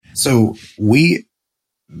So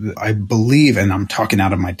I believe, and I'm talking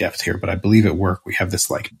out of my depth here, but I believe at work we have this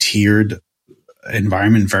like tiered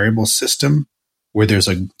environment variable system where there's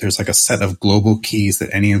like a set of global keys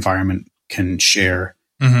that any environment can share.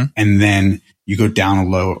 Mm-hmm. And then you go down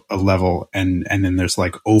a level and then there's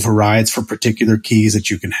like overrides for particular keys that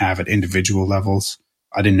you can have at individual levels.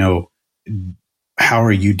 I didn't know, how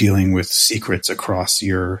are you dealing with secrets across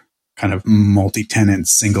your kind of multi-tenant,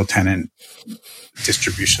 single tenant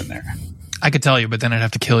distribution there? I could tell you, but then I'd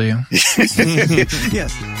have to kill you.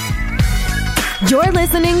 Yes. You're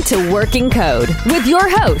listening to Working Code with your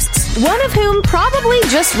hosts, one of whom probably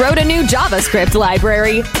just wrote a new JavaScript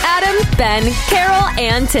library, Adam, Ben, Carol,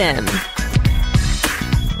 and Tim.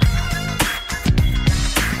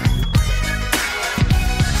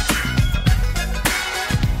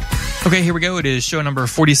 Okay, here we go. It is show number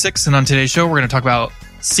 46, and on today's show, we're going to talk about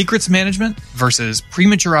secrets management versus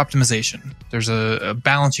premature optimization. There's a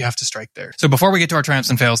balance you have to strike there. So before we get to our triumphs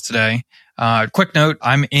and fails today, quick note,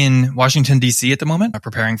 I'm in Washington, D.C. at the moment. I'm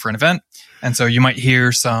preparing for an event. And so you might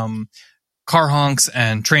hear some car honks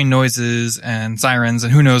and train noises and sirens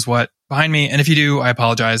and who knows what behind me. And if you do, I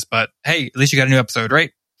apologize. But hey, at least you got a new episode,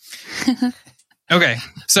 right? Okay,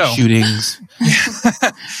 so shootings.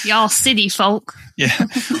 Y'all city folk. Yeah.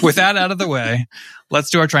 With that out of the way, let's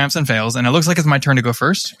do our triumphs and fails. And it looks like it's my turn to go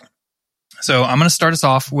first. So I'm going to start us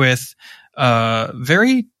off with a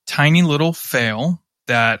very tiny little fail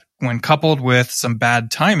that, when coupled with some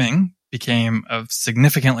bad timing, became a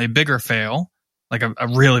significantly bigger fail, like a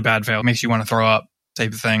really bad fail. It makes you want to throw up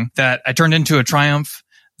type of thing, that I turned into a triumph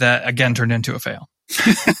that again turned into a fail.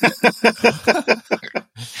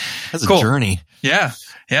 That's cool. A journey. Yeah.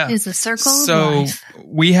 Is a circle of so life.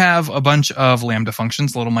 We have a bunch of Lambda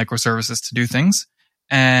functions, little microservices to do things.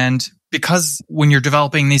 And because when you're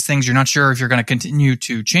developing these things, you're not sure if you're going to continue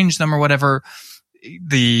to change them or whatever,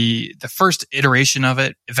 the first iteration of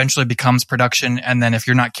it eventually becomes production. And then if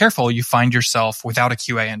you're not careful, you find yourself without a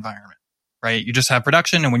QA environment, right? You just have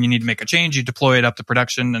production, and when you need to make a change, you deploy it up to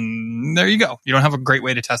production, and there you go. You don't have a great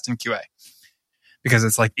way to test in QA because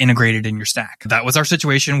it's like integrated in your stack. That was our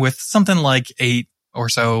situation with something like 8 or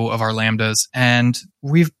so of our Lambdas. And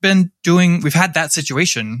we've had that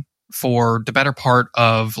situation for the better part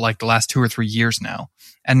of like the last 2 or 3 years now.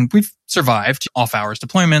 And we've survived off hours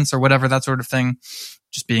deployments or whatever, that sort of thing,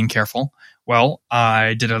 just being careful. Well,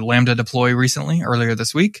 I did a Lambda deploy earlier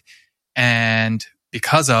this week. And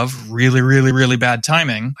because of really, really, really bad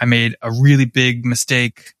timing, I made a really big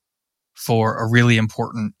mistake for a really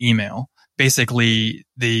important email. Basically,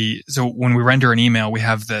 so when we render an email, we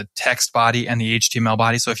have the text body and the HTML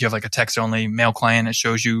body. So if you have like a text-only mail client, it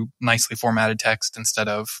shows you nicely formatted text instead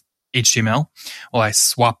of HTML. Well, I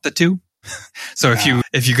swapped the two. So if you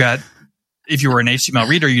were an HTML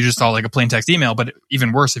reader, you just saw like a plain text email. But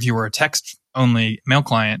even worse, if you were a text-only mail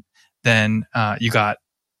client, then you got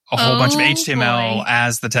a whole bunch of HTML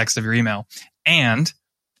as the text of your email. And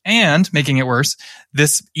making it worse,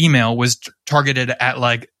 this email was targeted at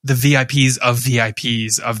like the VIPs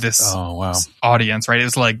of this audience, right? It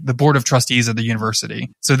was like the board of trustees of the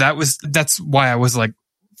university. So that's why I was like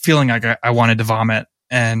feeling like I wanted to vomit,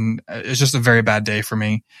 and it's just a very bad day for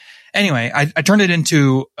me. Anyway, I turned it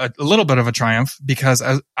into a little bit of a triumph because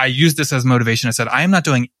I used this as motivation. I said, I am not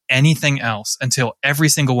doing anything else until every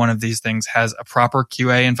single one of these things has a proper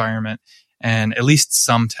QA environment and at least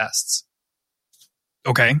some tests.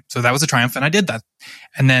 Okay, so that was a triumph, and I did that.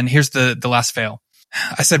 And then here's the last fail.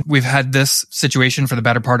 I said we've had this situation for the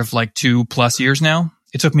better part of like 2+ years now.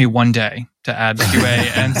 It took me 1 day to add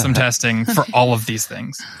QA and some testing for all of these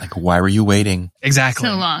things. Like, why were you waiting? Exactly.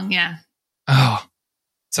 So long, yeah. Oh,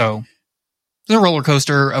 so it's a roller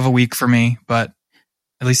coaster of a week for me, but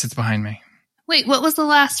at least it's behind me. Wait, what was the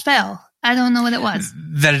last fail? I don't know what it was.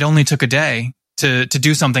 That it only took a day to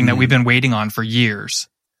do something that we've been waiting on for years.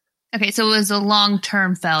 Okay, so it was a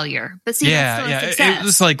long-term failure. But see, that's still a success. It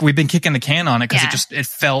was like we've been kicking the can on it because it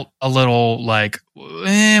felt a little like,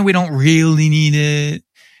 we don't really need it.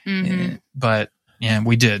 Mm-hmm. But yeah,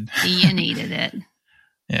 we did. You needed it.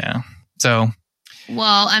 Yeah. So.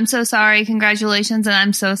 Well, I'm so sorry. Congratulations, and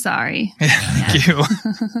I'm so sorry. Thank you.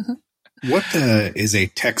 What is a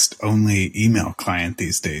text-only email client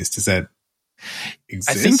these days? Does that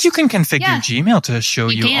exist? I think you can configure Gmail to show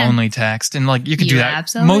you only text, and like you can do that.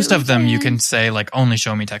 Absolutely Most of them you can say like only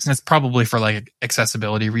show me text, and it's probably for like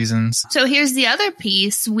accessibility reasons. So here's the other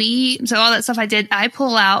piece. So all that stuff I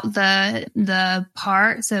pull out the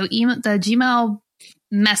part. So the Gmail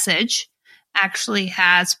message actually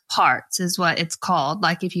has parts, is what it's called.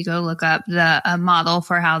 Like if you go look up the model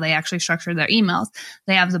for how they actually structure their emails,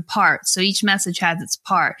 they have the parts. So each message has its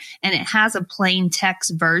part, and it has a plain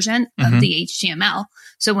text version of the HTML.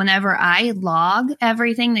 So whenever I log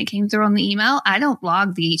everything that came through on the email, I don't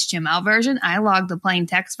log the HTML version. I log the plain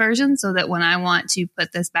text version so that when I want to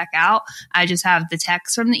put this back out, I just have the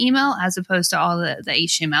text from the email as opposed to all the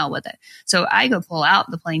HTML with it. So I go pull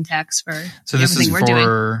out the plain text for everything we're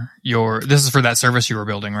doing. This is for that service you were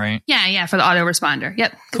building, right? Yeah, for the autoresponder.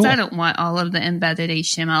 Yep. Because I don't want all of the embedded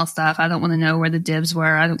HTML stuff. I don't want to know where the divs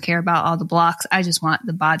were. I don't care about all the blocks. I just want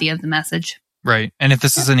the body of the message. Right. And if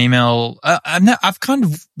this is an email, I've kind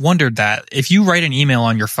of wondered that if you write an email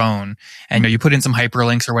on your phone and you put in some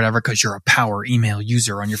hyperlinks or whatever because you're a power email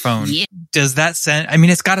user on your phone, does that send, I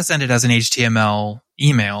mean, it's got to send it as an HTML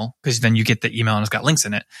email because then you get the email and it's got links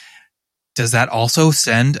in it. Does that also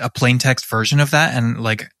send a plain text version of that? And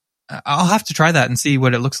like, I'll have to try that and see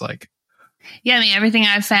what it looks like. Yeah, I mean, everything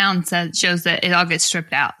I've found shows that it all gets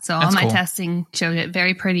stripped out. So all my testing showed it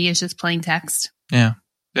very pretty. It's just plain text. Yeah.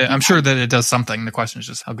 I'm sure that it does something. The question is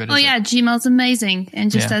just how good is it? Oh, yeah. Gmail's amazing and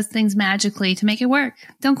just does things magically to make it work.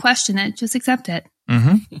 Don't question it. Just accept it.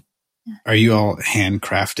 Mm-hmm. Are you all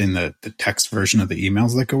handcrafting the text version of the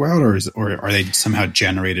emails that go out, or are they somehow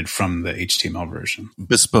generated from the HTML version?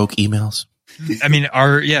 Bespoke emails. I mean,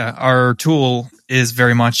 our tool is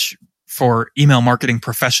very much for email marketing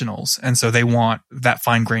professionals. And so they want that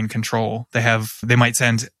fine grained control. They might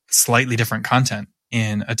send slightly different content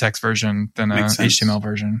in a text version than an HTML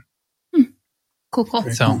version. Cool. Cool.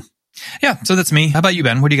 Yeah, so that's me. How about you,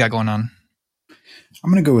 Ben? What do you got going on? I'm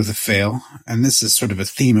going to go with a fail. And this is sort of a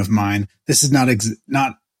theme of mine. This is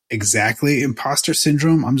not exactly imposter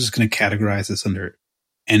syndrome. I'm just going to categorize this under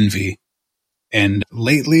envy. And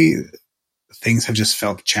lately, things have just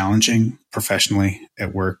felt challenging professionally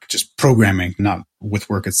at work, just programming, not with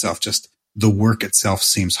work itself, just the work itself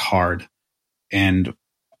seems hard. And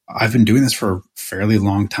I've been doing this for a fairly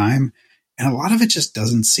long time, and a lot of it just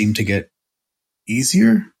doesn't seem to get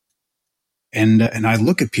easier. And I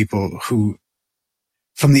look at people who,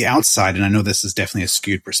 from the outside, and I know this is definitely a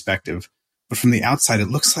skewed perspective, but from the outside, it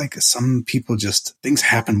looks like some people things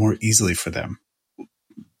happen more easily for them.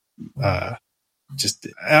 I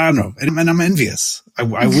don't know. And I'm envious.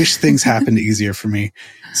 I wish things happened easier for me.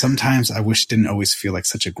 Sometimes I wish it didn't always feel like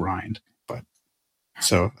such a grind.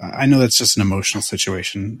 So I know that's just an emotional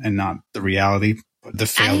situation and not the reality. But the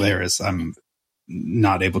fail there is I'm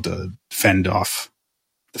not able to fend off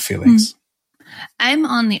the feelings. I'm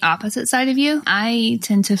on the opposite side of you. I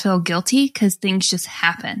tend to feel guilty because things just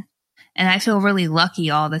happen. And I feel really lucky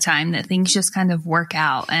all the time that things just kind of work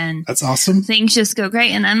out. And that's awesome. Things just go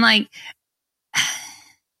great. And I'm like,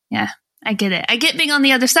 yeah, I get it. I get being on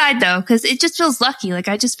the other side, though, because it just feels lucky. Like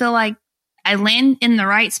I just feel like I land in the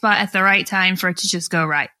right spot at the right time for it to just go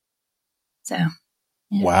right. So,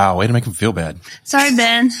 yeah. Wow, way to make him feel bad. Sorry,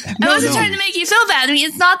 Ben. I wasn't trying to make you feel bad. I mean,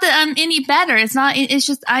 it's not that I'm any better. It's not. It's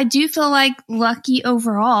just I do feel like lucky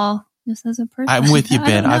overall, just as a person. I'm with you,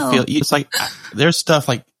 Ben. I feel it's like there's stuff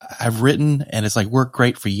like I've written and it's like worked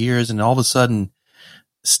great for years, and all of a sudden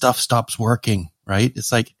stuff stops working. Right?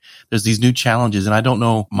 It's like there's these new challenges, and I don't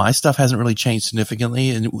know. My stuff hasn't really changed significantly,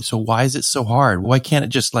 and so why is it so hard? Why can't it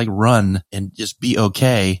just like run and just be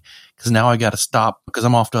okay? Because now I got to stop because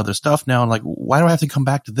I'm off to other stuff now. And like, why do I have to come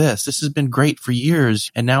back to this? This has been great for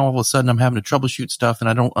years, and now all of a sudden I'm having to troubleshoot stuff, and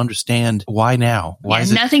I don't understand why now. Why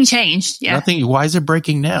is nothing changed? Yeah, nothing. Why is it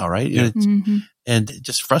breaking now? Right? And it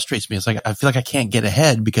just frustrates me. It's like I feel like I can't get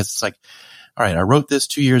ahead because it's like, all right, I wrote this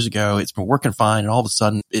 2 years ago. It's been working fine. And all of a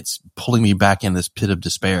sudden it's pulling me back in this pit of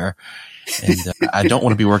despair. And I don't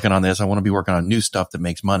want to be working on this. I want to be working on new stuff that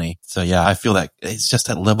makes money. So yeah, I feel that it's just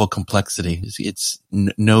that level of complexity. It's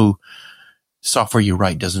no software you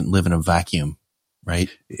write doesn't live in a vacuum, right?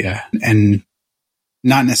 Yeah. And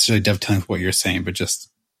not necessarily dovetailing with what you're saying, but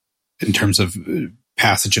just in terms of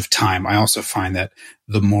passage of time, I also find that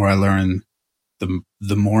the more I learn,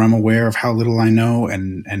 the more I'm aware of how little I know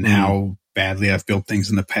and how badly I've built things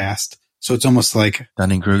in the past. So it's almost like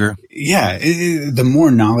Dunning-Kruger. Yeah. The more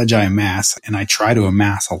knowledge I amass, and I try to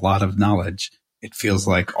amass a lot of knowledge, it feels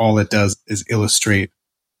like all it does is illustrate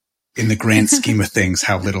in the grand scheme of things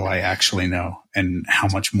how little I actually know and how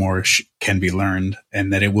much more can be learned,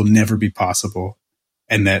 and that it will never be possible.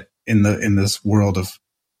 And that in this world of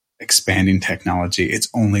expanding technology, it's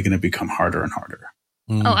only going to become harder and harder.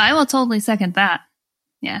 Oh, I will totally second that.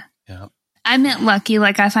 Yeah. I meant lucky,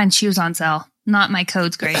 like I find shoes on sale, not my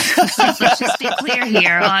code's great. Let's just be clear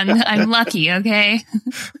here on I'm lucky, okay?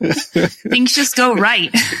 Things just go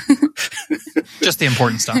right. Just the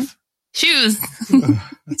important stuff. Shoes.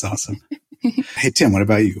 That's awesome. Hey, Tim, what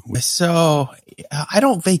about you? So I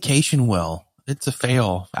don't vacation well. It's a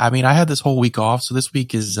fail. I mean, I had this whole week off. So this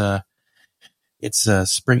week is, it's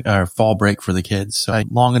spring or fall break for the kids. So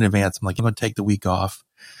long in advance, I'm like, I'm going to take the week off.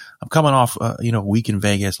 I'm coming off, a week in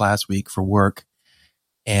Vegas last week for work.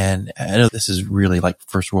 And I know this is really like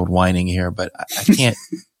first world whining here, but I can't,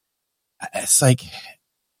 it's like,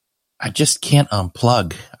 I just can't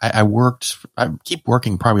unplug. I keep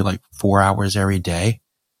working probably like 4 hours every day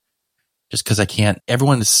just because I can't.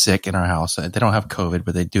 Everyone is sick in our house. They don't have COVID,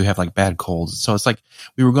 but they do have like bad colds. So it's like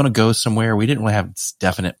we were going to go somewhere. We didn't really have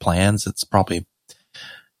definite plans. That's probably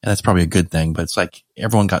a good thing, but it's like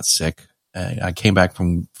everyone got sick. I came back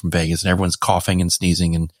from Vegas and everyone's coughing and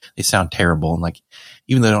sneezing and they sound terrible. And like,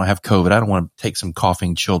 even though they don't have COVID, I don't want to take some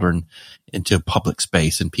coughing children into a public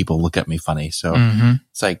space and people look at me funny. So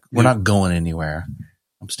it's like, we're not going anywhere.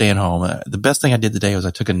 I'm staying home. The best thing I did today was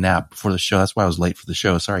I took a nap before the show. That's why I was late for the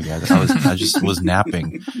show. Sorry guys. I just was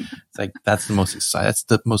napping. It's like, that's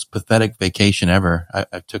the most pathetic vacation ever.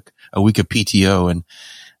 I took a week of PTO and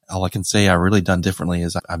all I can say I've really done differently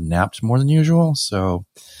is I've napped more than usual. So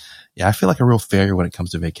yeah, I feel like a real failure when it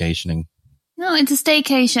comes to vacationing. No, it's a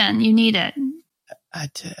staycation. You need it. I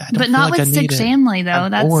but not with sick family, though.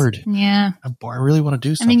 I'm bored. Yeah. I'm bored. I really want to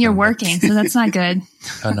do something. I mean, you're working, so that's not good.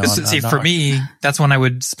 See, for me, that's when I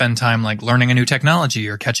would spend time like learning a new technology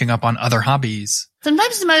or catching up on other hobbies.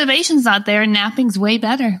 Sometimes the motivation's not there and napping's way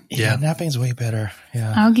better. Yeah, napping's way better.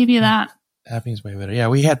 Yeah. I'll give you that. Napping's way better. Yeah,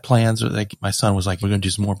 we had plans. Like my son was like, we're going to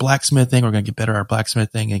do some more blacksmithing. We're going to get better at our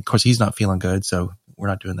blacksmithing. And of course, he's not feeling good, so we're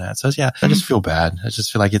not doing that. So yeah, I just feel bad. I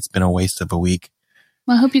just feel like it's been a waste of a week.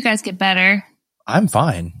 Well, I hope you guys get better. I'm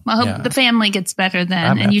fine. Well, I hope the family gets better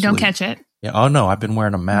then and you don't catch it. Yeah. Oh no, I've been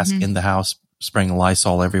wearing a mask in the house, spraying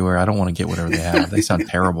Lysol everywhere. I don't want to get whatever they have. They sound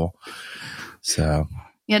terrible. So.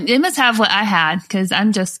 Yeah, it must have what I had because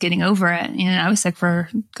I'm just getting over it. I was sick for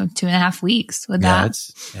 2.5 weeks with that.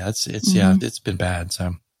 It's been bad.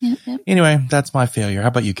 So anyway, that's my failure. How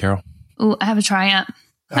about you, Carol? Oh, I have a triumph.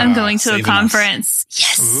 I'm going to a conference.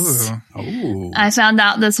 Yes. Ooh. I found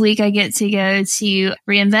out this week I get to go to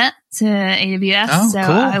reInvent to AWS. Oh, cool.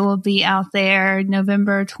 I will be out there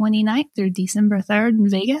November 29th through December 3rd in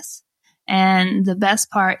Vegas. And the best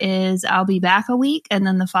part is I'll be back a week. And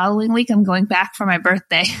then the following week, I'm going back for my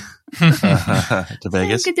birthday. To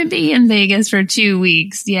Vegas? I'm going to be in Vegas for 2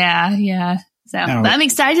 weeks. Yeah. So but I'm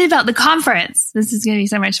excited about the conference. This is going to be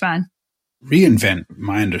so much fun. reInvent,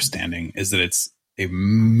 my understanding is that it's a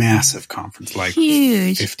massive conference, like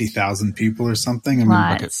huge, 50,000 people or something. I mean,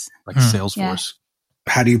 like Salesforce. Yeah.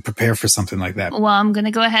 How do you prepare for something like that? Well, I'm going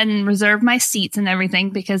to go ahead and reserve my seats and everything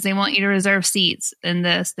because they want you to reserve seats in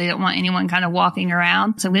this. They don't want anyone kind of walking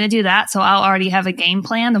around. So I'm going to do that. So I'll already have a game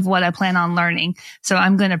plan of what I plan on learning. So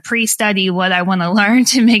I'm going to pre-study what I want to learn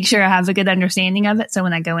to make sure I have a good understanding of it. So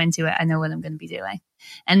when I go into it, I know what I'm going to be doing.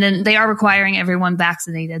 And then they are requiring everyone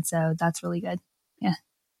vaccinated. So that's really good. Yeah.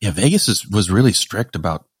 Yeah. Vegas was really strict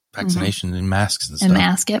about vaccination and masks and stuff. And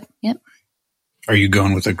mask it. Yep. Are you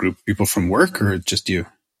going with a group of people from work or just you?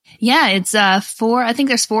 Yeah, it's 4. I think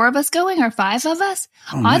there's 4 of us going or 5 of us.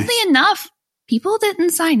 Oh, Oddly nice. enough, people didn't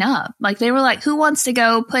sign up. Like they were like, who wants to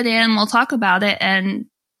go put in? We'll talk about it. And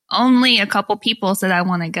only a couple people said, I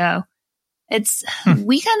want to go.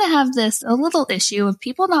 We kind of have a little issue of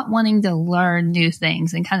people not wanting to learn new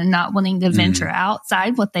things and kind of not wanting to venture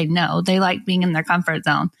outside what they know. They like being in their comfort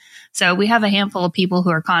zone. So we have a handful of people who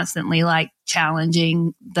are constantly like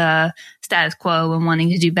challenging the status quo and wanting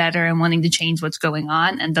to do better and wanting to change what's going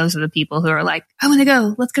on. And those are the people who are like, I want to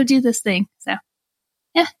go, let's go do this thing. So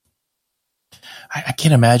yeah. I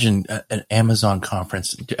can't imagine an Amazon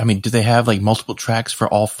conference. I mean, do they have like multiple tracks for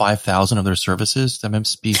all 5,000 of their services? That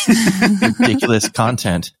must be ridiculous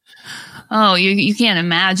content. Oh, you can't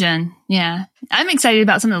imagine. Yeah. I'm excited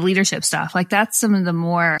about some of the leadership stuff. Like that's some of the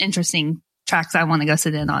more interesting tracks I want to go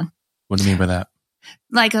sit in on. What do you mean by that?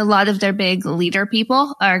 Like a lot of their big leader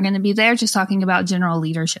people are going to be there just talking about general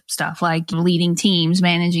leadership stuff, like leading teams,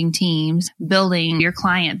 managing teams, building your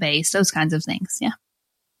client base, those kinds of things. Yeah.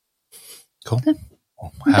 Cool.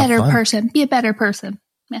 Well, be a better person.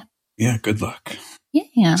 Yeah. Yeah. Good luck.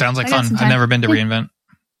 Yeah. Sounds like fun. I've never been to reInvent.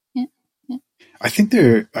 Yeah. I think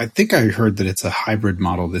I heard that it's a hybrid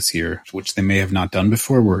model this year, which they may have not done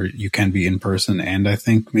before, where you can be in person and I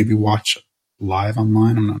think maybe watch live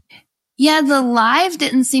online. I'm not. Yeah, the live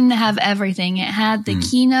didn't seem to have everything. It had the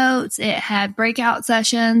keynotes, it had breakout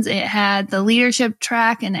sessions, it had the leadership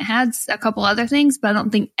track, and it had a couple other things, but I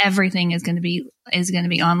don't think everything is going to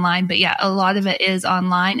be online. But yeah, a lot of it is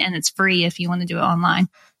online and it's free if you want to do it online.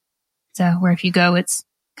 So where if you go, it's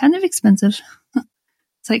kind of expensive.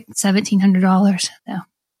 It's like $1,700. So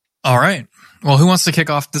All right. Well, who wants to kick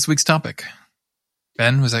off this week's topic?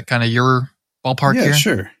 Ben, was that kind of your ballpark here? Yeah,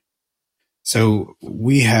 sure. So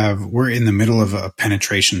we're in the middle of a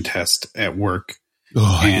penetration test at work.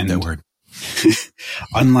 Oh, I hate that word.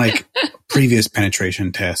 Unlike previous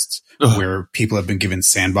penetration tests where people have been given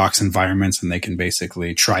sandbox environments and they can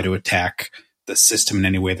basically try to attack the system in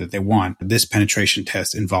any way that they want, this penetration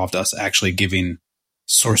test involved us actually giving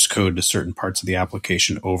source code to certain parts of the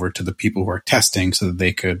application over to the people who are testing so that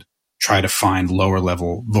they could try to find lower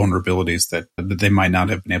level vulnerabilities that they might not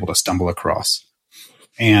have been able to stumble across.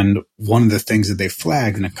 And one of the things that they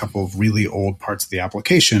flagged in a couple of really old parts of the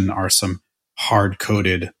application are some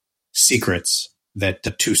hard-coded secrets that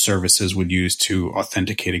the two services would use to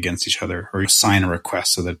authenticate against each other or sign a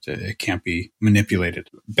request so that it can't be manipulated.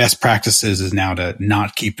 Best practices is now to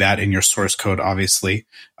not keep that in your source code, obviously,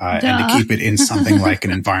 and to keep it in something like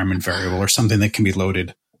an environment variable or something that can be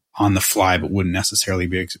loaded on the fly but wouldn't necessarily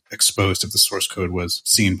be exposed if the source code was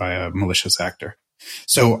seen by a malicious actor.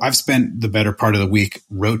 So I've spent the better part of the week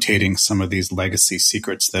rotating some of these legacy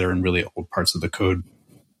secrets that are in really old parts of the code.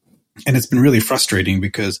 And it's been really frustrating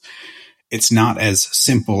because it's not as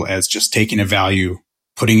simple as just taking a value,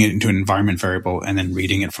 putting it into an environment variable, and then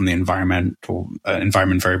reading it from the environment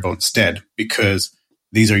variable instead, because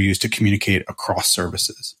these are used to communicate across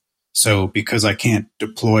services. So because I can't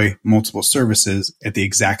deploy multiple services at the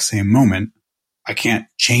exact same moment, I can't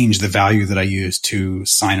change the value that I use to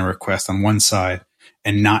sign a request on one side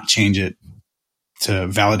and not change it to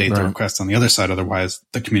validate the request on the other side. Otherwise,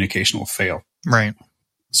 the communication will fail. Right.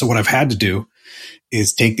 So what I've had to do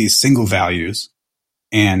is take these single values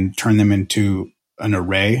and turn them into an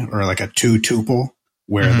array or like a two tuple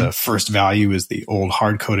where the first value is the old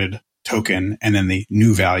hard-coded token and then the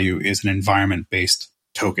new value is an environment-based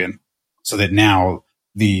token, so that now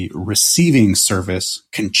the receiving service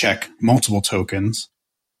can check multiple tokens.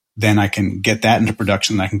 Then I can get that into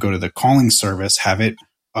production. I can go to the calling service, have it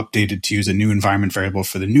updated to use a new environment variable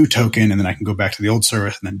for the new token, and then I can go back to the old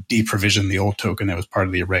service and then deprovision the old token that was part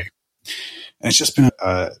of the array. And it's just been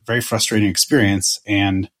a very frustrating experience,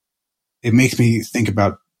 and it makes me think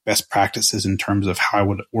about best practices in terms of how I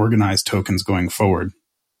would organize tokens going forward.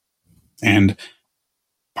 And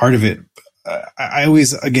part of it, I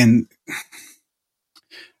always, again,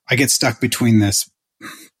 I get stuck between this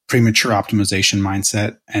premature optimization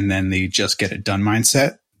mindset and then the just get it done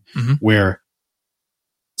mindset, where,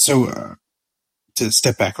 so to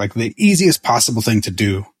step back, like the easiest possible thing to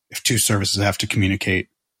do if two services have to communicate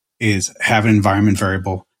is have an environment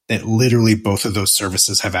variable that literally both of those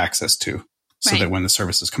services have access to, so that when the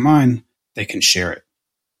services come on, they can share it.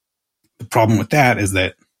 The problem with that is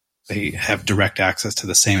that they have direct access to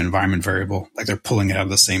the same environment variable, like they're pulling it out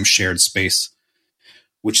of the same shared space,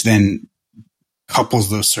 which then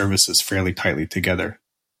couples those services fairly tightly together.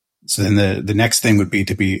 So then the next thing would be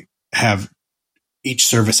to have each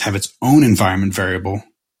service have its own environment variable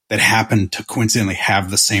that happen to coincidentally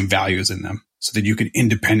have the same values in them, so that you can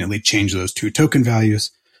independently change those two token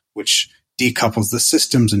values, which decouples the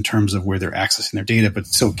systems in terms of where they're accessing their data, but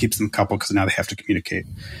still keeps them coupled because now they have to communicate.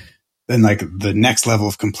 Then like the next level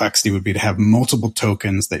of complexity would be to have multiple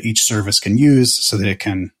tokens that each service can use so that it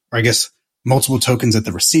can, or I guess multiple tokens that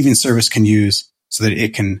the receiving service can use so that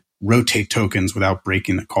it can rotate tokens without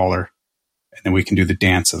breaking the caller. And then we can do the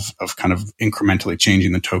dance of kind of incrementally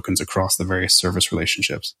changing the tokens across the various service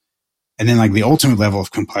relationships. And then like the ultimate level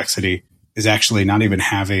of complexity is actually not even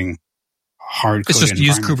having hard-coded it's just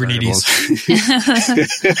use Kubernetes.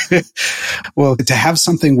 Well, to have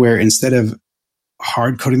something where instead of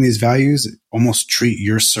hard coding these values, almost treat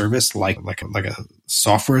your service like a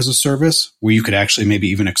software as a service, where you could actually maybe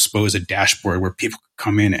even expose a dashboard where people could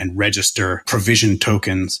come in and register provision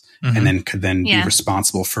tokens and then could then be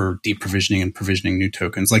responsible for deprovisioning and provisioning new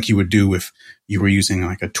tokens, like you would do if you were using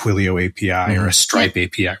like a Twilio API or a Stripe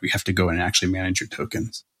API where you have to go in and actually manage your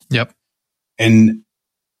tokens. Yep. And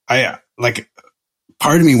I like,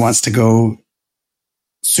 part of me wants to go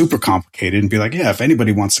super complicated and be like, yeah, if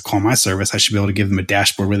anybody wants to call my service, I should be able to give them a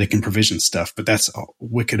dashboard where they can provision stuff. But that's a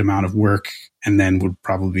wicked amount of work and then would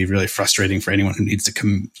probably be really frustrating for anyone who needs to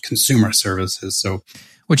consume our services. So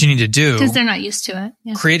what you need to do, because they're not used to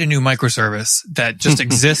it, create a new microservice that just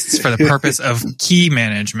exists for the purpose of key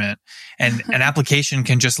management. And an application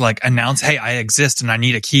can just like announce, hey, I exist and I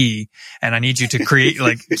need a key and I need you to create,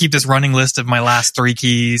 like keep this running list of my last 3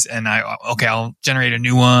 keys. And I'll generate a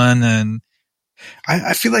new one. And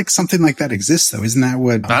I feel like something like that exists though. Isn't that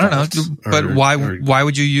what? I don't know. But why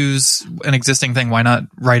would you use an existing thing? Why not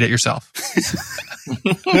write it yourself?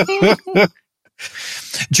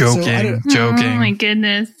 Joking. Oh my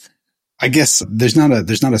goodness. I guess there's not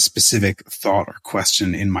a specific thought or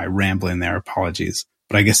question in my rambling there. Apologies.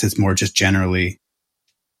 But I guess it's more just generally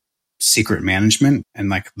secret management and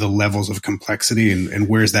like the levels of complexity and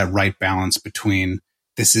where's that right balance between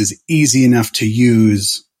this is easy enough to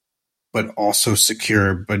use, but also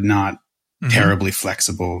secure, but not terribly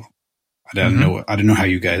flexible. I don't know how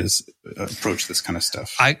you guys approach this kind of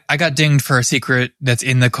stuff. I got dinged for a secret that's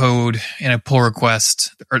in the code in a pull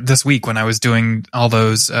request this week when I was doing all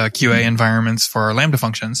those QA environments for our Lambda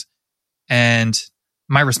functions. And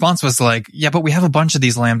my response was like, yeah, but we have a bunch of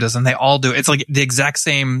these Lambdas and they all do. It's like the exact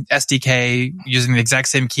same SDK using the exact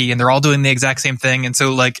same key and they're all doing the exact same thing. And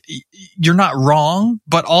so like, you're not wrong,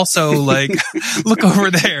 but also like, look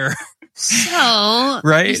over there. So,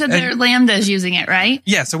 right? You said they're Lambdas using it, right?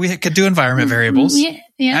 Yeah, so we could do environment variables. Yeah,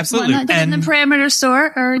 absolutely. Why not do it in the parameter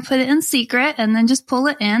store or put it in secret and then just pull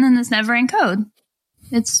it in and it's never in code.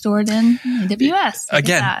 It's stored in AWS.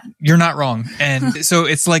 Again, you're not wrong. And so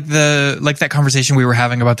it's like that conversation we were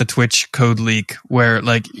having about the Twitch code leak where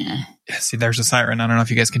like, see, there's a siren. I don't know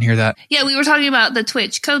if you guys can hear that. Yeah, we were talking about the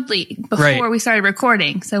Twitch code leak before we started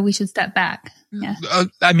recording. So we should step back. Yeah.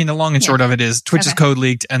 I mean, the long and short of it is Twitch's code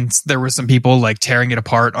leaked and there were some people like tearing it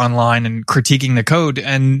apart online and critiquing the code.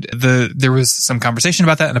 And there was some conversation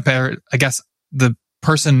about that. And I guess the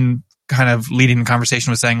person kind of leading the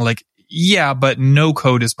conversation was saying like, yeah, but no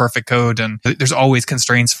code is perfect code. And there's always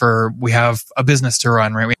constraints we have a business to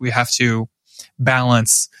run, right? We have to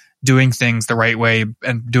balance doing things the right way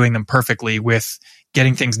and doing them perfectly with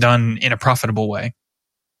getting things done in a profitable way.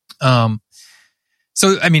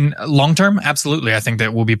 So, I mean, long term, absolutely. I think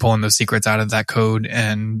that we'll be pulling those secrets out of that code.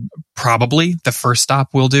 And probably the first stop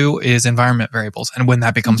we'll do is environment variables. And when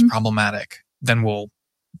that becomes problematic, then we'll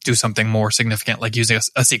do something more significant, like using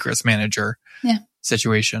a secrets manager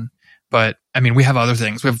situation. But I mean, we have other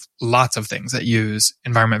things. We have lots of things that use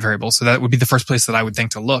environment variables. So that would be the first place that I would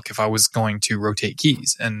think to look if I was going to rotate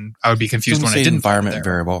keys. And I would be confused when I didn't. Environment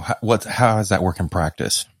variable. How does that work in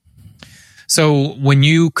practice? So when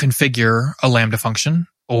you configure a Lambda function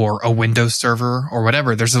or a Windows server or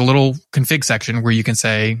whatever, there's a little config section where you can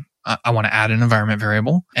say, I want to add an environment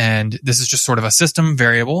variable. And this is just sort of a system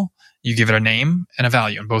variable. You give it a name and a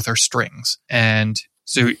value, and both are strings. And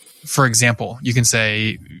so, for example, you can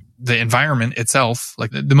say the environment itself,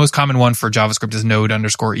 like the most common one for JavaScript is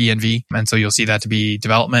node_env. And so you'll see that to be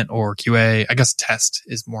development or QA. I guess test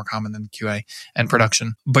is more common than QA and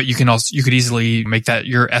production. But you could easily make that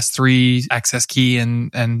your S3 access key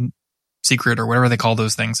and secret or whatever they call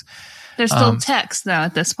those things. There's still text though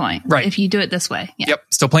at this point. Right. If you do it this way. Yeah. Yep.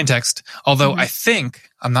 Still plain text. Although I think,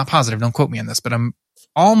 I'm not positive, don't quote me on this, but I'm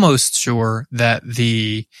almost sure that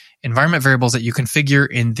the environment variables that you configure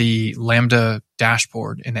in the Lambda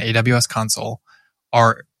dashboard in the AWS console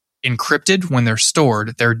are encrypted when they're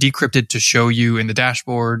stored. They're decrypted to show you in the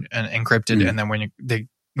dashboard and encrypted. And then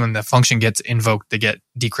when the function gets invoked, they get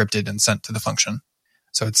decrypted and sent to the function.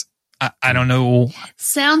 So it's, I don't know.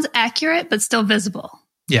 Sounds accurate, but still visible.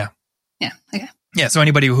 Yeah. Yeah. Okay. Yeah. So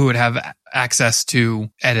anybody who would have access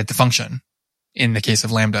to edit the function in the case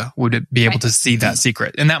of Lambda would be able to see that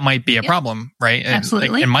secret. And that might be a problem, right?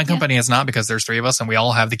 Absolutely. And my company is not, because there's 3 of us and we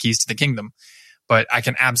all have the keys to the kingdom. But I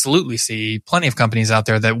can absolutely see plenty of companies out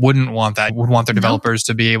there that wouldn't want that, would want their developers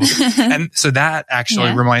to be able to. And so that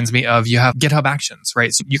actually reminds me of, you have GitHub Actions,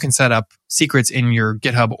 right? So you can set up secrets in your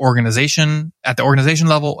GitHub organization at the organization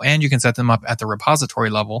level, and you can set them up at the repository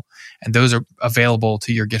level. And those are available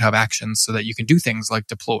to your GitHub Actions so that you can do things like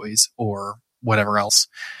deploys or whatever else,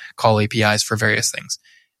 call APIs for various things.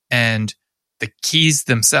 And the keys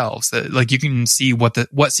themselves, like you can see what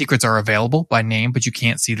secrets are available by name, but you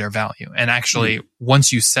can't see their value. And actually,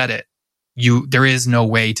 once you set it, there is no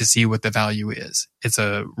way to see what the value is. It's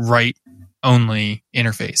a write only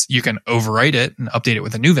interface. You can overwrite it and update it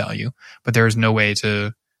with a new value, but there is no way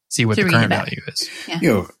to see what the current value is.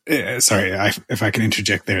 Yeah. Sorry, if I can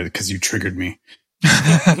interject there because you triggered me.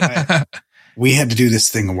 We had to do this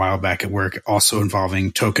thing a while back at work, also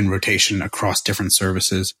involving token rotation across different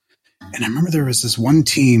services. And I remember there was this one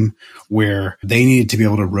team where they needed to be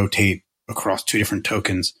able to rotate across 2 different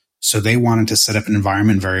tokens. So they wanted to set up an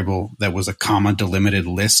environment variable that was a comma delimited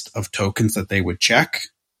list of tokens that they would check.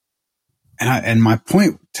 And my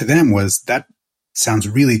point to them was that sounds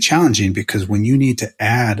really challenging, because when you need to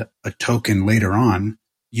add a token later on,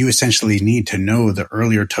 you essentially need to know the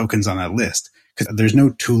earlier tokens on that list. Because there's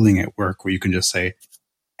no tooling at work where you can just say,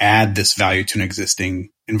 add this value to an existing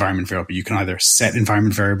environment variable. You can either set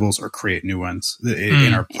environment variables or create new ones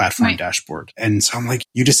in our platform dashboard. And so I'm like,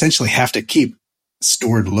 you'd essentially have to keep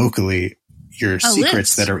stored locally your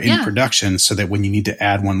secrets that are in production, so that when you need to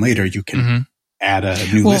add one later, you can add a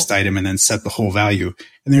new list item and then set the whole value.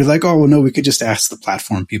 And they're like, oh, well, no, we could just ask the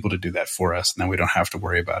platform people to do that for us. And then we don't have to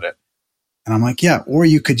worry about it. And I'm like, yeah, or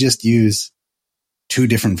you could just use 2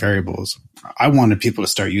 different variables. I wanted people to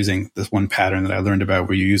start using this one pattern that I learned about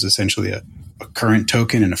where you use essentially a current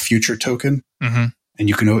token and a future token. Mm-hmm. And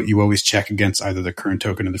you always check against either the current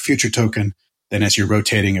token or the future token. Then as you're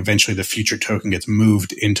rotating, eventually the future token gets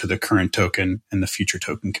moved into the current token and the future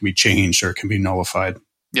token can be changed or it can be nullified.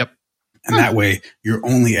 Yep. And that way you're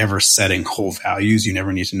only ever setting whole values. You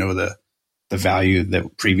never need to know the value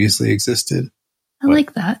that previously existed. I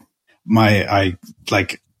like that.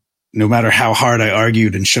 No matter how hard I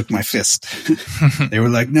argued and shook my fist, they were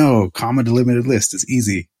like, no, comma delimited list is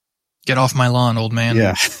easy. Get off my lawn, old man.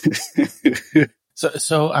 Yeah.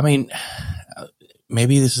 So, I mean,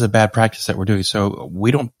 maybe this is a bad practice that we're doing. So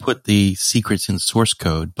we don't put the secrets in source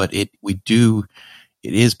code, but it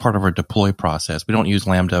is part of our deploy process. We don't use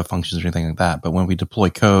Lambda functions or anything like that. But when we deploy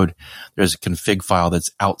code, there's a config file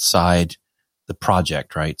that's outside the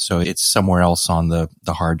project, right? So it's somewhere else on the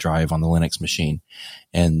hard drive on the Linux machine,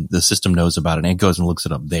 and the system knows about it and it goes and looks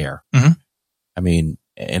it up there. Mm-hmm. I mean,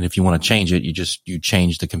 and if you want to change it, you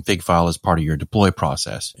change the config file as part of your deploy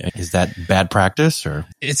process. Is that bad practice or?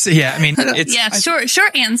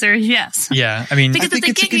 Short answer is yes. Yeah. I mean, I think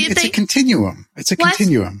it's a continuum. It's a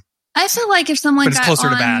continuum. I feel like if someone got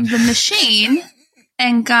on the machine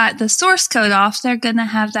and got the source code off, they're going to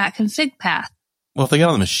have that config path. Well, if they got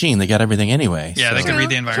on the machine, they got everything anyway. Yeah, so they can read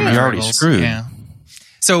the environment. You're already screwed. Yeah.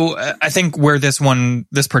 So I think where this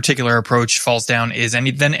particular approach falls down is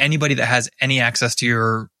anybody that has any access to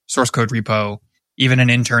your source code repo, even an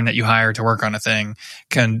intern that you hire to work on a thing,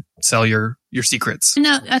 can sell your secrets.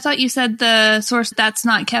 No, I thought you said the source that's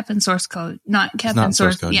not kept in source code, not kept in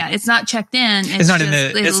source code. Yeah, it's not checked in. It's not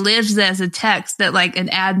it lives as a text that like an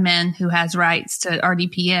admin who has rights to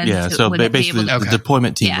RDPN. Yeah, so basically the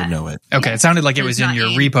deployment team would know it. Okay, it sounded like it was in your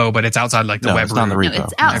repo, but it's outside like the web. It's not the repo. No,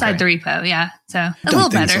 it's outside the repo. Yeah, so a little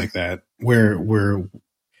better. Things like that, where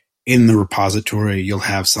in the repository you'll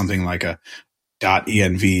have something like a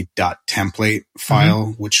 .env.template file,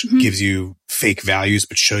 mm-hmm. which mm-hmm. gives you fake values,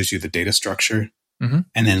 but shows you the data structure. Mm-hmm.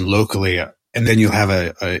 And then locally, and then you'll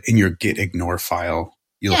have in your git ignore file,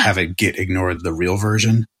 you'll have it git ignore the real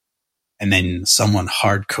version. And then someone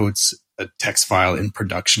hard codes a text file in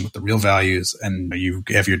production with the real values, and you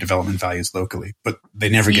have your development values locally, but they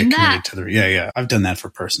never get committed to the, I've done that for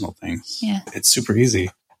personal things. Yeah. It's super easy.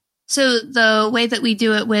 So the way that we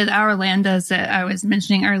do it with our lambdas that I was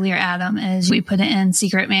mentioning earlier, Adam, is we put it in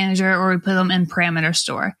Secret Manager or we put them in Parameter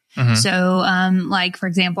Store. Mm-hmm. So, like, for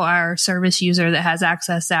example, our service user that has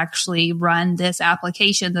access to actually run this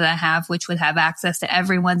application that I have, which would have access to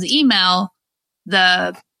everyone's email,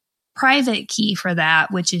 the private key for that,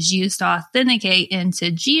 which is used to authenticate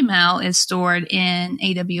into Gmail, is stored in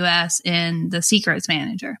AWS in the Secrets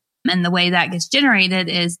Manager. And the way that gets generated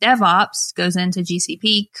is DevOps goes into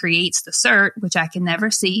GCP, creates the cert, which I can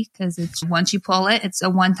never see because it's once you pull it, it's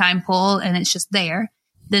a one-time pull and it's just there.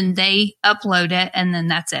 Then they upload it and then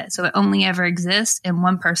that's it. So it only ever exists in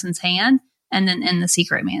one person's hand and then in the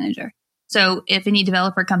Secret Manager. So if any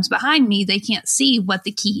developer comes behind me, they can't see what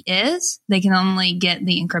the key is. They can only get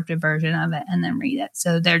the encrypted version of it and then read it.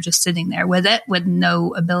 So they're just sitting there with it with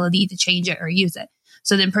no ability to change it or use it.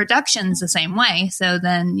 So then production's the same way. So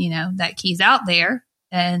then, that key's out there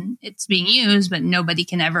and it's being used, but nobody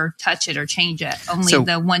can ever touch it or change it. Only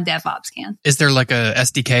the one DevOps can. Is there like a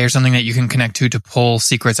SDK or something that you can connect to pull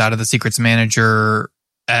secrets out of the Secrets Manager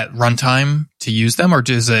at runtime to use them? Or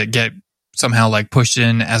does it get somehow like pushed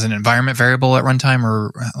in as an environment variable at runtime,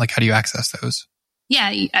 or like how do you access those? Yeah,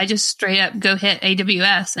 I just straight up go hit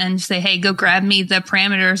AWS and say, hey, go grab me the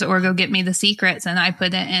parameters or go get me the secrets. And I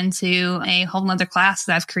put it into a whole nother class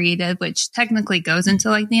that I've created, which technically goes into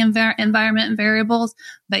like the environment and variables.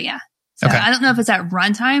 But yeah, so okay. I don't know if it's at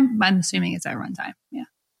runtime, but I'm assuming it's at runtime. Yeah.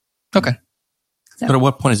 Okay. So. But at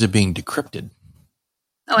what point is it being decrypted?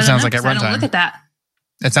 Oh, it sounds like at runtime. I don't look at that.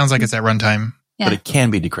 It sounds like it's at runtime. Yeah. But it can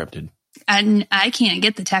be decrypted. And I can't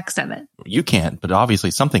get the text of it. You can't, but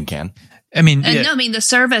obviously something can. I mean, the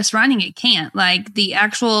service running it can't. Like the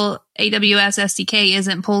actual AWS SDK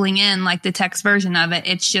isn't pulling in like the text version of it.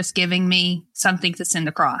 It's just giving me something to send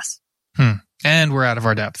across. And we're out of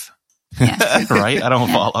our depth. Yeah. Right? I don't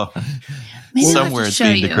follow. Maybe somewhere it's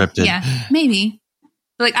being decrypted. Yeah, maybe.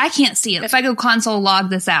 But like I can't see it. If I go console log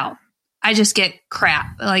this out, I just get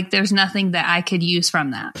crap. Like there's nothing that I could use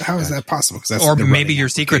from that. How is that possible? Or maybe your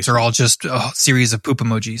secrets are all just a series of poop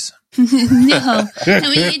emojis. No,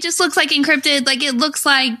 it just looks like encrypted. Like it looks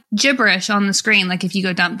like gibberish on the screen. Like if you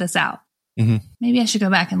go dump this out, mm-hmm. Maybe I should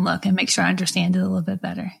go back and look and make sure I understand it a little bit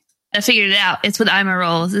better. I figured it out. It's with IMA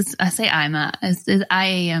roles. I say IMA. It's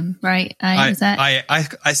IAM, right? Is that?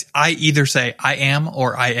 I either say I am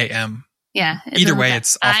or IAM. Yeah. Either way,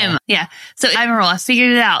 it's awful. Yeah. So IMA role, I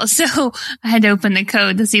figured it out. So I had to open the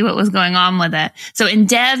code to see what was going on with it. So in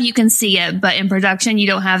dev, you can see it, but in production, you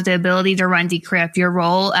don't have the ability to run decrypt. Your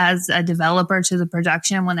role as a developer to the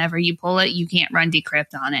production, whenever you pull it, you can't run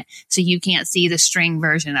decrypt on it. So you can't see the string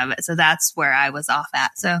version of it. So that's where I was off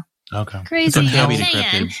at. So. Okay. Crazy. So You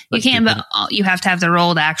decrypted, can, but you have to have the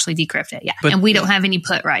role to actually decrypt it. Yeah. But, and we don't have any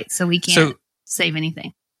put rights, so we can't save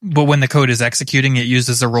anything. But when the code is executing, it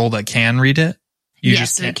uses a role that can read it?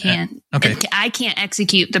 It can. Okay. I can't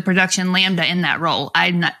execute the production Lambda in that role. I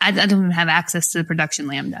don't even have access to the production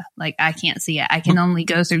Lambda. Like, I can't see it. I can only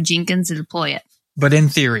go through Jenkins to deploy it. But in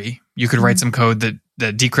theory, you could write some code that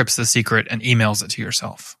decrypts the secret and emails it to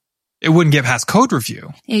yourself. It wouldn't get past code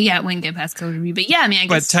review. Yeah, it wouldn't get past code review. But yeah, I mean, I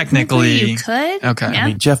guess technically you could. Okay. Yeah. I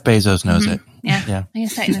mean, Jeff Bezos knows it. Yeah. I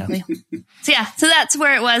guess technically. So that's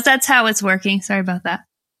where it was. That's how it's working. Sorry about that.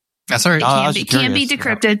 That's all right. It can't be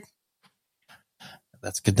decrypted.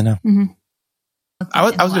 That's good to know. Mm-hmm. I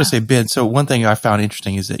was going to say, Ben, so one thing I found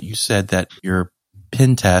interesting is that you said that your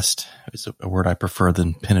pen test is a word I prefer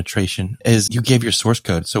than penetration, is you gave your source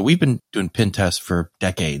code. So we've been doing pen tests for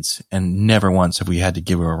decades and never once have we had to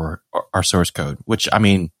give over our source code, which, I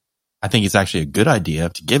mean, I think it's actually a good idea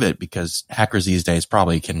to give it because hackers these days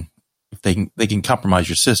probably can, if they can compromise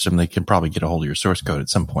your system, they can probably get a hold of your source code at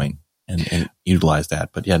some point and utilize that.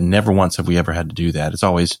 But yeah, never once have we ever had to do that. It's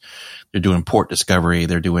always, they're doing port discovery.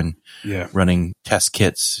 They're doing running test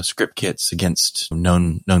kits, script kits against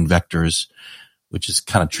known vectors, which is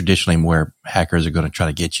kind of traditionally where hackers are going to try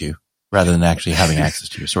to get you rather than actually having access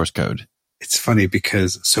to your source code. It's funny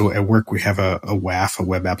because so at work we have a WAF, a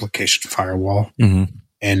web application firewall, and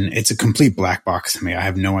it's a complete black box to me. I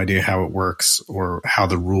have no idea how it works or how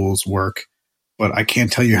the rules work, but I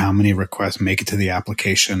can't tell you how many requests make it to the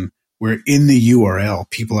application where in the URL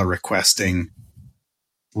people are requesting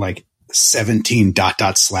like 17 ...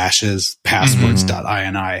 slashes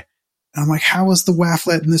passwords.ini. And I'm like, how is the WAF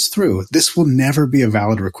letting this through? This will never be a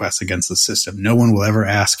valid request against the system. No one will ever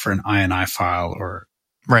ask for an INI file or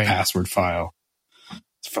password file.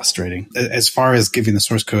 It's frustrating. As far as giving the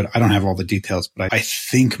source code, I don't have all the details, but I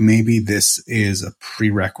think maybe this is a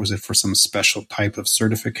prerequisite for some special type of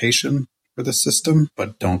certification for the system,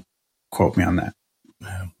 but don't quote me on that.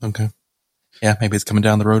 Okay. Yeah, maybe it's coming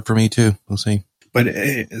down the road for me too. We'll see. But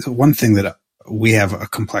one thing that we have a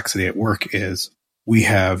complexity at work is we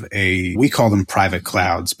call them private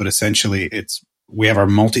clouds, but essentially we have our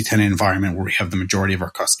multi-tenant environment where we have the majority of our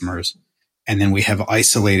customers. And then we have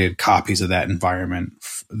isolated copies of that environment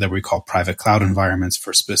that we call private cloud environments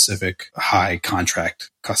for specific high contract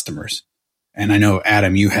customers. And I know,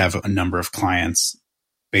 Adam, you have a number of clients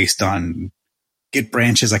based on Git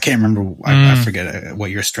branches. I can't remember. I forget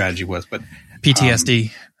what your strategy was, but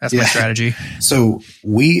PTSD. That's my strategy. So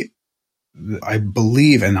I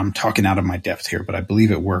believe, and I'm talking out of my depth here, but I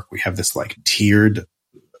believe at work we have this like tiered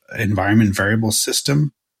environment variable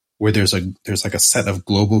system where there's like a set of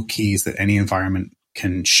global keys that any environment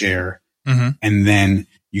can share. And then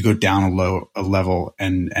you go down a level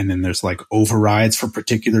and then there's like overrides for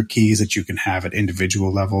particular keys that you can have at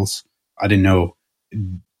individual levels. I didn't know,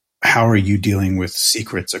 how are you dealing with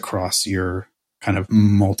secrets across your kind of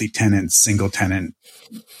multi-tenant, single tenant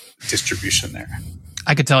distribution there?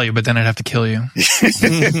 I could tell you, but then I'd have to kill you.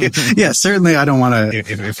 Yeah, certainly I don't want to,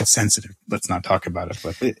 if it's sensitive, let's not talk about it,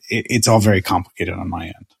 but it's all very complicated on my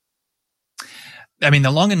end. I mean,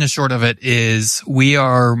 the long and the short of it is we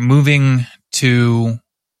are moving to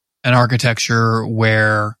an architecture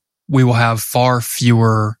where we will have far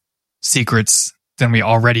fewer secrets than we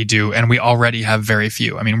already do. And we already have very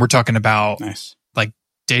few. I mean, we're talking about like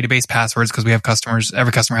database passwords because we have customers.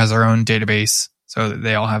 Every customer has their own database. So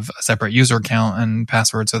they all have a separate user account and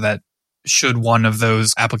password so that should one of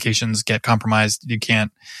those applications get compromised, you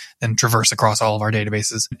can't then traverse across all of our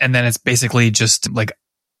databases. And then it's basically just like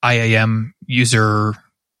IAM user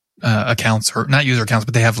accounts, or not user accounts,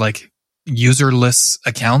 but they have like userless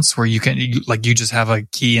accounts where you just have a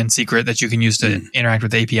key and secret that you can use to interact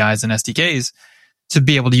with APIs and SDKs to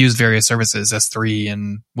be able to use various services, S3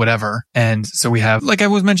 and whatever. And so we have, like I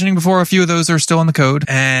was mentioning before, a few of those are still in the code.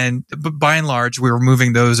 But by and large, we were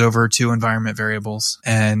moving those over to environment variables.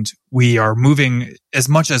 And we are moving as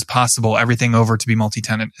much as possible everything over to be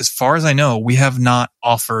multi-tenant. As far as I know, we have not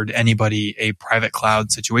offered anybody a private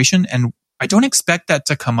cloud situation. And I don't expect that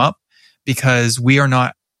to come up because we are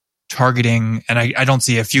not targeting, and I don't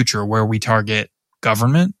see a future where we target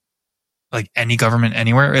government. Like any government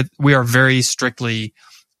anywhere. We are very strictly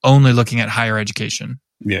only looking at higher education.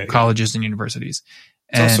 colleges and universities.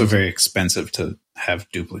 It's also very expensive to have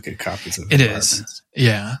duplicate copies of it is.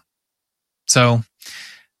 Yeah. So,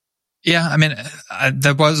 yeah, I mean,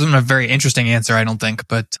 that wasn't a very interesting answer, I don't think,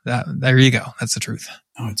 but there you go. That's the truth.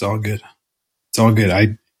 Oh, it's all good. It's all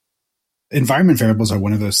good. Environment variables are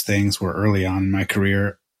one of those things where early on in my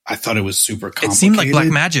career, I thought it was super complicated. It seemed like black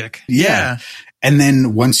magic. Yeah. And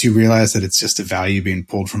then once you realize that it's just a value being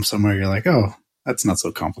pulled from somewhere, you're like, oh, that's not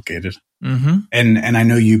so complicated. Mm-hmm. And I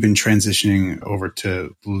know you've been transitioning over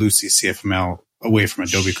to Lucee CFML away from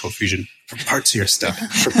Adobe ColdFusion for parts of your stuff,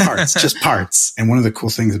 just parts. And one of the cool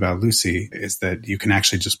things about Lucee is that you can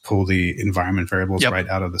actually just pull the environment variables right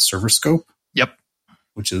out of the server scope. Yep.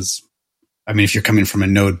 Which is, I mean, if you're coming from a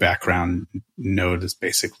Node background, Node is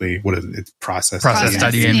basically it's process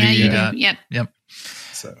study env. Yep.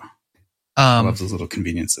 So I love those little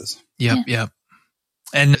conveniences. Yep.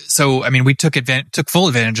 And so, I mean, we took full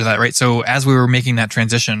advantage of that, right? So as we were making that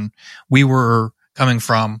transition, we were coming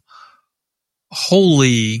from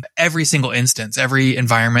every single instance, every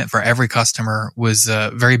environment for every customer was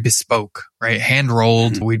very bespoke, right? Hand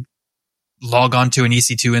rolled. Mm-hmm. We'd log on to an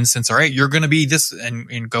EC2 instance. All right, you're going to be this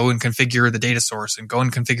and go and configure the data source and go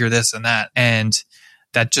and configure this and that. And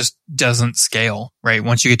that just doesn't scale, right?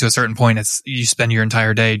 Once you get to a certain point, you spend your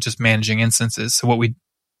entire day just managing instances. So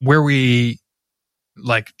where we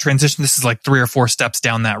like transition, this is like 3 or 4 steps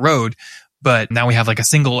down that road, but now we have like a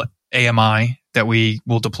single AMI that we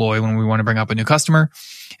will deploy when we want to bring up a new customer.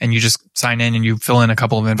 And you just sign in and you fill in a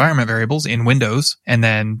couple of environment variables in Windows, and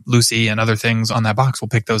then Lucee and other things on that box will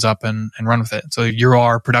pick those up and run with it. So you're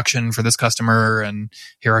our production for this customer, and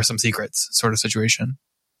here are some secrets sort of situation.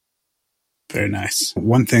 Very nice.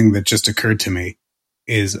 One thing that just occurred to me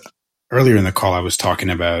is earlier in the call, I was talking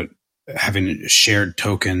about having shared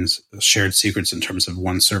tokens, shared secrets in terms of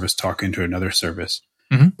one service talking to another service.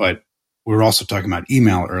 Mm-hmm. But we were also talking about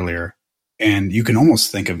email earlier. And you can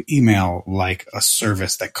almost think of email like a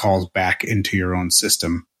service that calls back into your own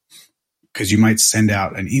system, because you might send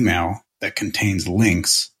out an email that contains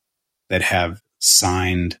links that have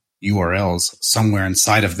signed URLs somewhere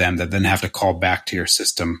inside of them that then have to call back to your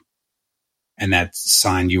system. And that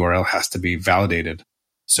signed URL has to be validated.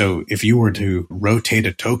 So if you were to rotate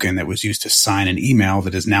a token that was used to sign an email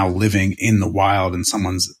that is now living in the wild in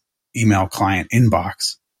someone's email client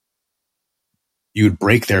inbox, you would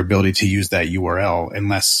break their ability to use that URL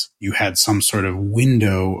unless you had some sort of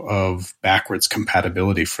window of backwards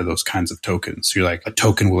compatibility for those kinds of tokens. So you're like, a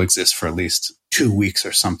token will exist for at least 2 weeks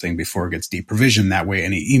or something before it gets deprovisioned. That way,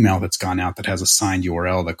 any email that's gone out that has a signed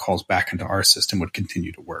URL that calls back into our system would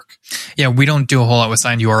continue to work. Yeah, we don't do a whole lot with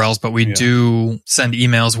signed URLs, but we do send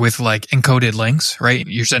emails with like encoded links, right?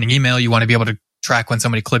 You're sending email, you want to be able to track when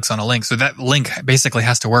somebody clicks on a link. So that link basically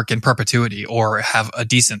has to work in perpetuity or have a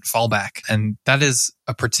decent fallback. And that is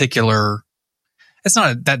it's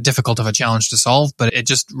not that difficult of a challenge to solve, but it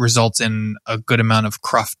just results in a good amount of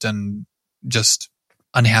cruft and just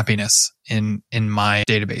unhappiness in my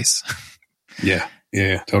database.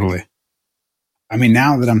 Yeah, totally. I mean,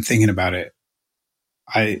 now that I'm thinking about it,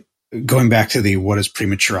 going back to what is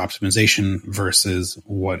premature optimization versus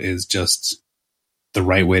what is just the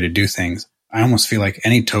right way to do things. I almost feel like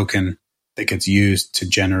any token that gets used to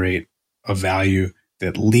generate a value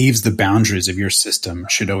that leaves the boundaries of your system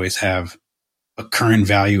should always have a current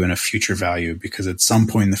value and a future value, because at some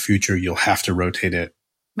point in the future, you'll have to rotate it.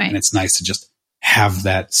 Right. And it's nice to just have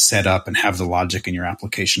that set up and have the logic in your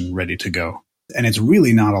application ready to go. And it's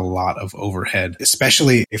really not a lot of overhead,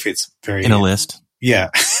 especially if it's very in a list. Yeah.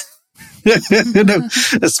 No,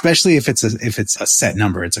 especially if it's a set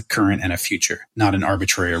number, it's a current and a future, not an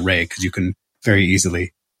arbitrary array, because you can very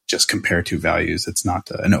easily just compare 2 values. It's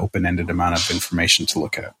not an open-ended amount of information to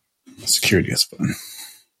look at. Security is fun.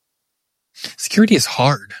 Security is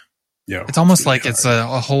hard. Yeah, it's almost like it's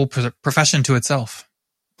a whole profession to itself.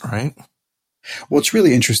 Right. Well, it's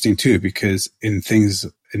really interesting too, because in things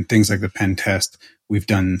like the pen test, we've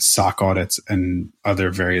done SOC audits and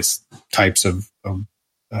other various types of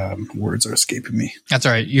words are escaping me. That's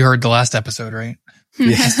all right. You heard the last episode, right?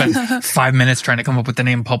 Yeah. I spent 5 minutes trying to come up with the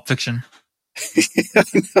name Pulp Fiction.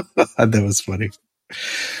 That was funny.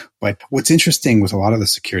 But what's interesting with a lot of the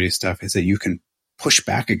security stuff is that you can push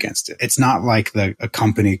back against it. It's not like a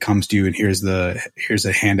company comes to you and here's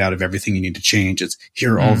a handout of everything you need to change. It's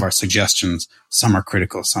here are all of our suggestions. Some are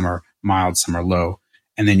critical, some are mild, some are low.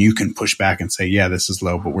 And then you can push back and say, yeah, this is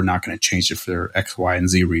low, but we're not going to change it for X, Y, and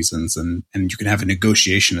Z reasons. And you can have a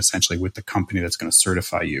negotiation essentially with the company that's going to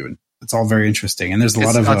certify you. And it's all very interesting. And there's a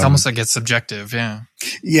lot of... It's almost like it's subjective, yeah.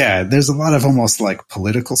 Yeah, there's a lot of almost like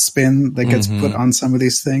political spin that gets put on some of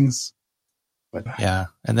these things. But Yeah.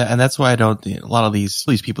 And that's why a lot of these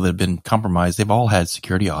people that have been compromised, they've all had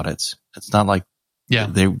security audits. It's not like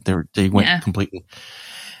they went completely.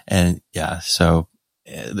 And so,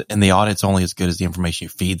 and the audit's only as good as the information you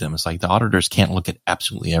feed them. It's like the auditors can't look at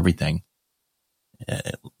absolutely everything.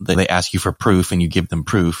 They ask you for proof and you give them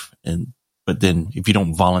proof. But then if you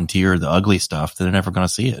don't volunteer the ugly stuff, they're never going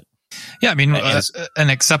to see it. Yeah, I mean, an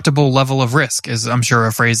acceptable level of risk is, I'm sure,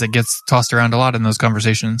 a phrase that gets tossed around a lot in those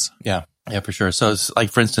conversations. Yeah, for sure. So it's like,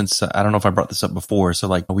 for instance, I don't know if I brought this up before. So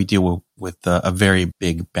like we deal with a very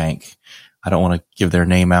big bank. I don't want to give their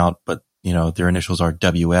name out, but their initials are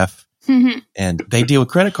WF. Mm-hmm. And they deal with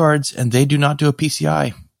credit cards and they do not do a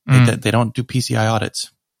PCI. They don't do PCI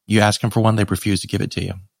audits. You ask them for one, they refuse to give it to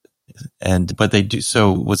you. But they do.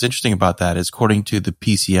 So what's interesting about that is, according to the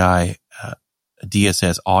PCI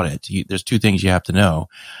DSS audit, there's two things you have to know.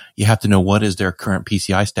 You have to know what is their current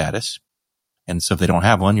PCI status. And so if they don't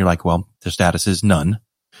have one, you're like, well, their status is none.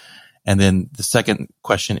 And then the second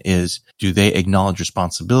question is, do they acknowledge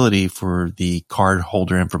responsibility for the card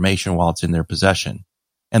holder information while it's in their possession?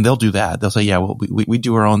 And they'll do that. They'll say, yeah, well, we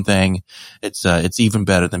do our own thing. It's even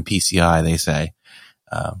better than PCI, they say.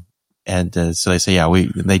 So they say,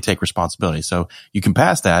 they take responsibility. So you can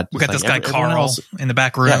pass that. We got this guy Carl in the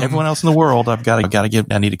back room. Yeah, everyone else in the world, I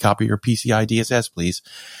need a copy of your PCI DSS, please.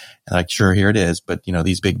 And like, sure, here it is. But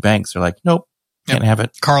these big banks are like, nope, can't have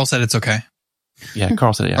it. Carl said it's okay. Yeah,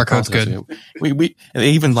 Carl said, our code's good. We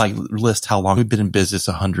they even like list how long we've been in business,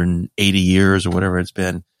 180 years or whatever it's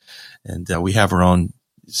been. And we have our own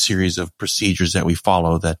series of procedures that we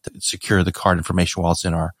follow that secure the card information while it's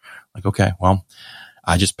in our, like, okay, well,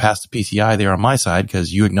 I just passed the PCI there on my side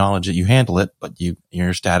because you acknowledge that you handle it, but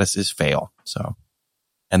your status is fail. So,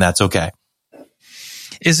 and that's okay.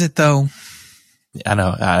 Is it though? I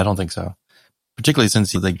know. I don't think so. Particularly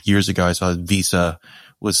since like years ago, I saw Visa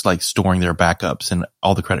was like storing their backups and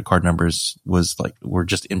all the credit card numbers were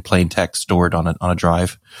just in plain text stored on a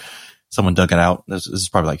drive. Someone dug it out. This is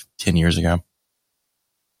probably like 10 years ago.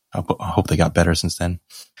 I hope they got better since then.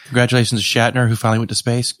 Congratulations to Shatner, who finally went to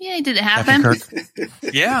space. Yeah, did it happen?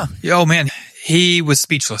 Yeah. Oh man, he was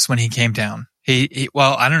speechless when he came down.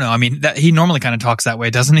 Well, I don't know. I mean, he normally kind of talks that way,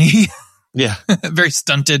 doesn't he? Yeah. Very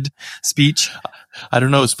stunted speech. I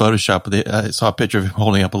don't know. It's Photoshop, but I saw a picture of him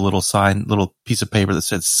holding up a little piece of paper that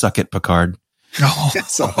said, "Suck it, Picard." Oh, I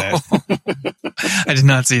saw that. I did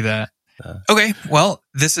not see that. Okay, well,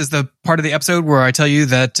 this is the part of the episode where I tell you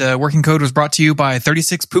that Working Code was brought to you by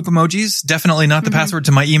 36 poop emojis. Definitely not the password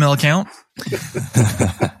to my email account.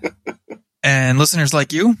 And listeners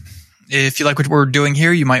like you, if you like what we're doing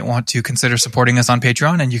here, you might want to consider supporting us on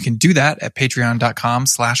Patreon, and you can do that at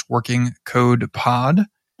patreon.com/workingcodepod.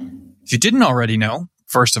 If you didn't already know,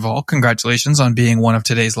 first of all, congratulations on being one of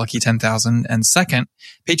today's lucky 10,000. And second,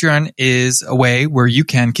 Patreon is a way where you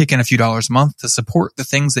can kick in a few dollars a month to support the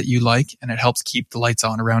things that you like, and it helps keep the lights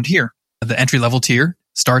on around here. The entry-level tier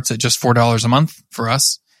starts at just $4 a month for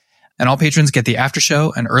us, and all patrons get the after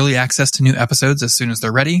show and early access to new episodes as soon as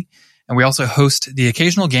they're ready. And we also host the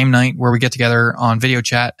occasional game night where we get together on video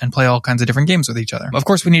chat and play all kinds of different games with each other. Of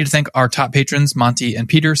course, we need to thank our top patrons, Monty and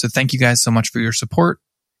Peter, so thank you guys so much for your support.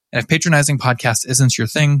 And if patronizing podcast isn't your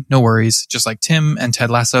thing, no worries. Just like Tim and Ted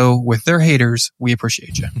Lasso with their haters, we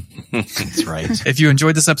appreciate you. That's right. If you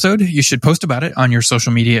enjoyed this episode, you should post about it on your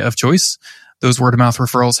social media of choice. Those word-of-mouth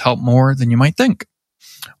referrals help more than you might think.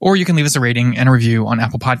 Or you can leave us a rating and a review on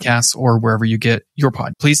Apple Podcasts or wherever you get your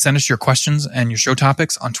pod. Please send us your questions and your show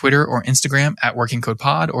topics on Twitter or Instagram at Working Code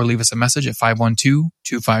Pod, or leave us a message at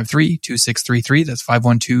 512-253-2633. That's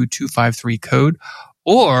 512-253-CODE.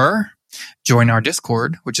 Or join our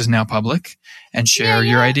Discord, which is now public, and share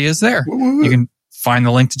your ideas there. You can find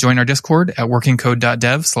the link to join our Discord at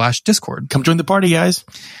workingcode.dev/Discord. Come join the party, guys.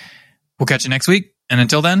 We'll catch you next week. And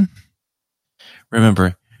until then,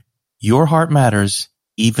 remember, your heart matters,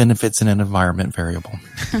 even if it's in an environment variable.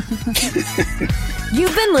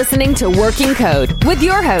 You've been listening to Working Code with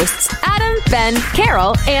your hosts, Adam, Ben,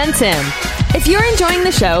 Carol, and Tim. If you're enjoying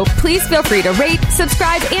the show, please feel free to rate,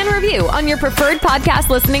 subscribe, and review on your preferred podcast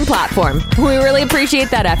listening platform. We really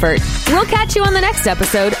appreciate that effort. We'll catch you on the next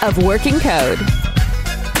episode of Working Code.